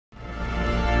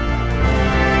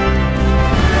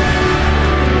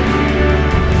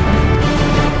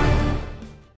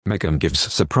Meghan gives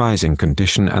surprising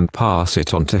condition and pass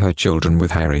it on to her children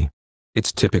with Harry.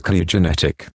 It's typically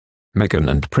genetic. Meghan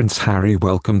and Prince Harry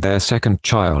welcomed their second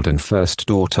child and first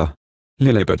daughter,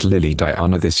 Lilibet Lily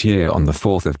Diana, this year on the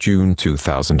 4th of June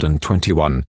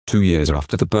 2021, 2 years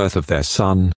after the birth of their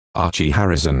son, Archie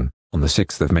Harrison, on the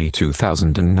 6th of May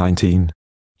 2019.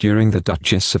 During the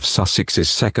Duchess of Sussex's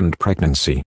second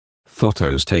pregnancy.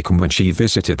 Photos taken when she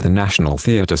visited the National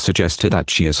Theatre suggested that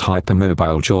she has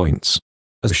hypermobile joints.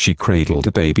 As she cradled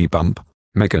a baby bump,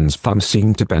 Meghan's thumb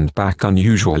seemed to bend back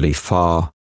unusually far.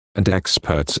 And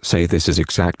experts say this is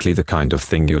exactly the kind of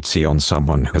thing you'd see on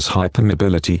someone who has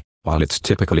hypermobility, while it's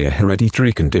typically a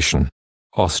hereditary condition.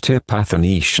 Osteopath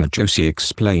Anisha Joshi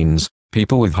explains,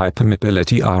 people with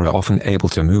hypermobility are often able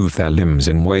to move their limbs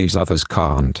in ways others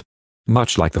can't.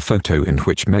 Much like the photo in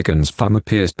which Meghan's thumb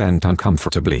appears bent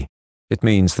uncomfortably. It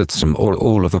means that some or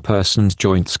all of a person's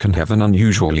joints can have an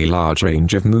unusually large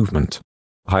range of movement.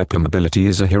 Hypermobility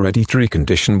is a hereditary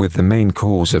condition with the main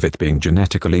cause of it being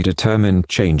genetically determined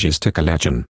changes to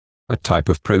collagen, a type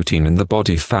of protein in the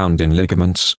body found in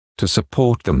ligaments, to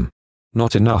support them.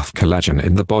 Not enough collagen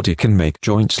in the body can make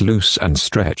joints loose and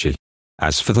stretchy.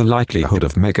 As for the likelihood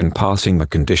of Meghan passing the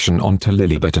condition on to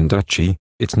Lilibet and Archie,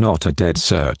 it's not a dead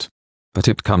cert. But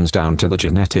it comes down to the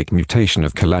genetic mutation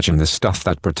of collagen, the stuff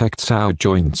that protects our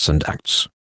joints and acts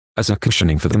as a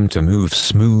cushioning for them to move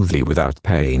smoothly without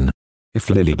pain. If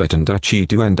Lilibet and Archie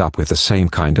do end up with the same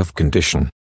kind of condition,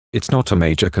 it's not a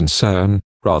major concern,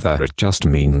 rather it just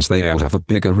means they'll have a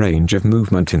bigger range of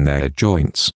movement in their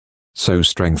joints. So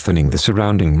strengthening the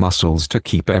surrounding muscles to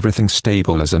keep everything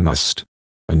stable is a must.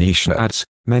 Anisha adds,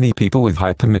 many people with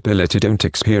hypermobility don't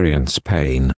experience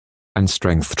pain. And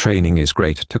strength training is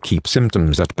great to keep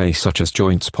symptoms at bay such as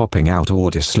joints popping out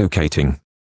or dislocating.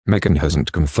 Meghan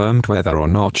hasn't confirmed whether or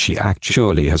not she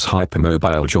actually has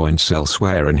hypermobile joints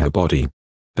elsewhere in her body.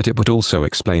 But it would also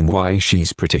explain why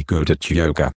she's pretty good at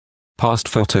yoga. Past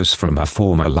photos from her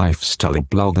former lifestyle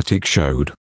blog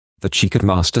showed that she could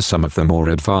master some of the more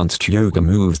advanced yoga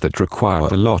moves that require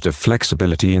a lot of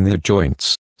flexibility in their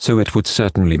joints, so it would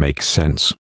certainly make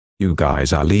sense. You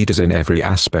guys are leaders in every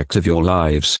aspect of your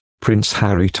lives, Prince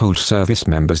Harry told service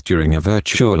members during a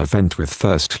virtual event with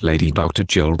First Lady Dr.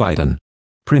 Jill Biden.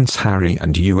 Prince Harry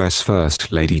and US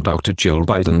First Lady Dr. Jill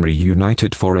Biden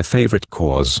reunited for a favorite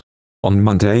cause. On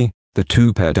Monday, the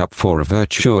two paired up for a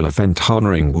virtual event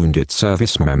honoring wounded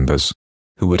service members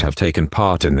who would have taken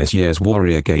part in this year's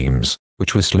Warrior Games,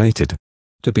 which was slated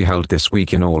to be held this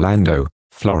week in Orlando,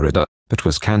 Florida, but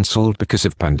was cancelled because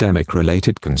of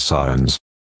pandemic-related concerns.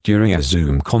 During a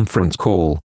Zoom conference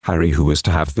call, Harry, who was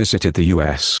to have visited the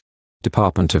U.S.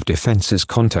 Department of Defense's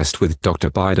contest with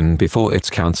Dr. Biden before its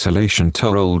cancellation,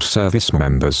 told service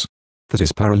members that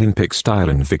his Paralympic-style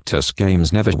Invictus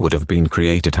Games never would have been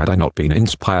created had I not been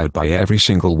inspired by every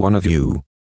single one of you.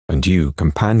 And you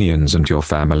companions and your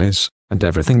families, and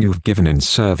everything you've given in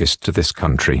service to this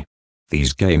country.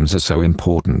 These games are so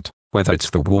important, whether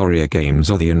it's the Warrior Games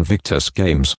or the Invictus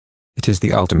Games. It is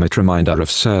the ultimate reminder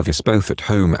of service both at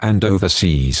home and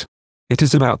overseas. It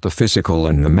is about the physical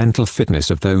and the mental fitness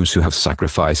of those who have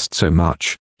sacrificed so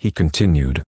much, he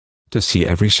continued. To see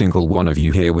every single one of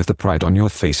you here with the pride on your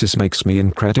faces makes me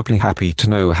incredibly happy to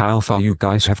know how far you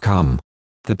guys have come.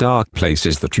 The dark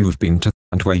places that you've been to,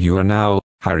 and where you are now,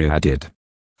 Harry added.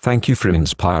 Thank you for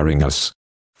inspiring us.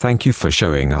 Thank you for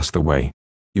showing us the way.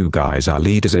 You guys are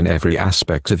leaders in every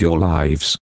aspect of your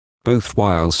lives, both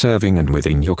while serving and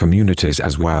within your communities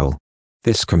as well.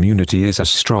 This community is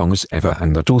as strong as ever,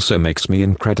 and that also makes me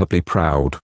incredibly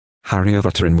proud. Harry, a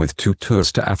veteran with 2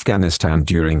 tours to Afghanistan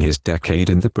during his decade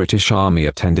in the British Army,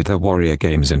 attended the Warrior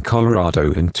Games in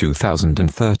Colorado in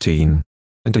 2013,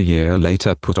 and a year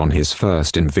later put on his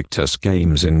first Invictus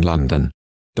Games in London.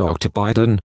 Dr.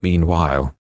 Biden,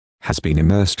 meanwhile, has been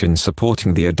immersed in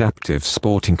supporting the adaptive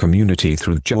sporting community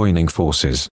through joining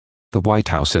forces, the White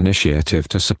House initiative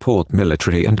to support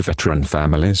military and veteran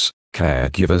families,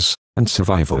 caregivers, and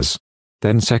survivors.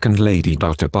 Then Second Lady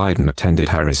Dr. Biden attended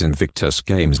Harry's Invictus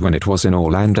Games when it was in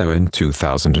Orlando in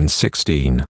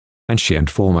 2016. And she and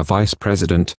former Vice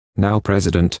President, now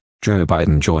President, Joe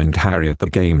Biden joined Harry at the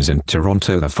Games in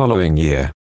Toronto the following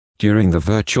year. During the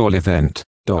virtual event,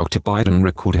 Dr. Biden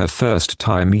recalled her first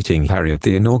time meeting Harry at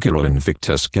the inaugural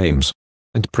Invictus Games,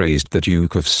 and praised the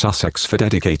Duke of Sussex for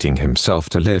dedicating himself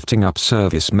to lifting up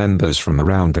service members from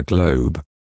around the globe.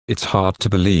 It's hard to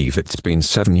believe it's been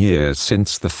 7 years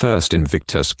since the first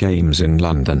Invictus Games in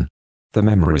London. The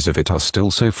memories of it are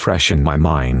still so fresh in my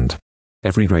mind.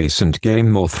 Every race and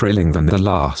game more thrilling than the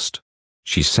last,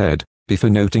 she said,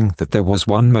 before noting that there was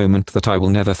one moment that I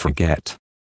will never forget.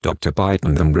 Dr.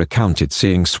 Biden then recounted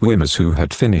seeing swimmers who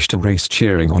had finished a race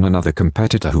cheering on another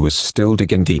competitor who was still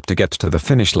digging deep to get to the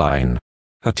finish line.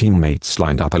 Her teammates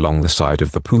lined up along the side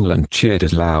of the pool and cheered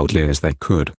as loudly as they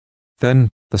could. Then,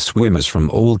 the swimmers from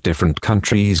all different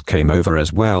countries came over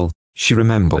as well, she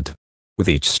remembered. With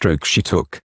each stroke she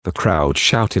took, the crowd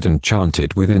shouted and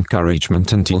chanted with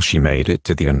encouragement until she made it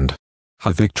to the end.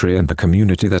 Her victory and the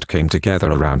community that came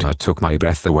together around her took my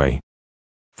breath away.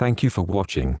 Thank you for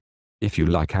watching. If you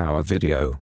like our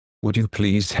video, would you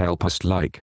please help us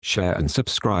like, share and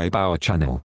subscribe our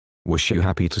channel. Wish you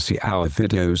happy to see our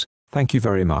videos. Thank you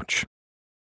very much.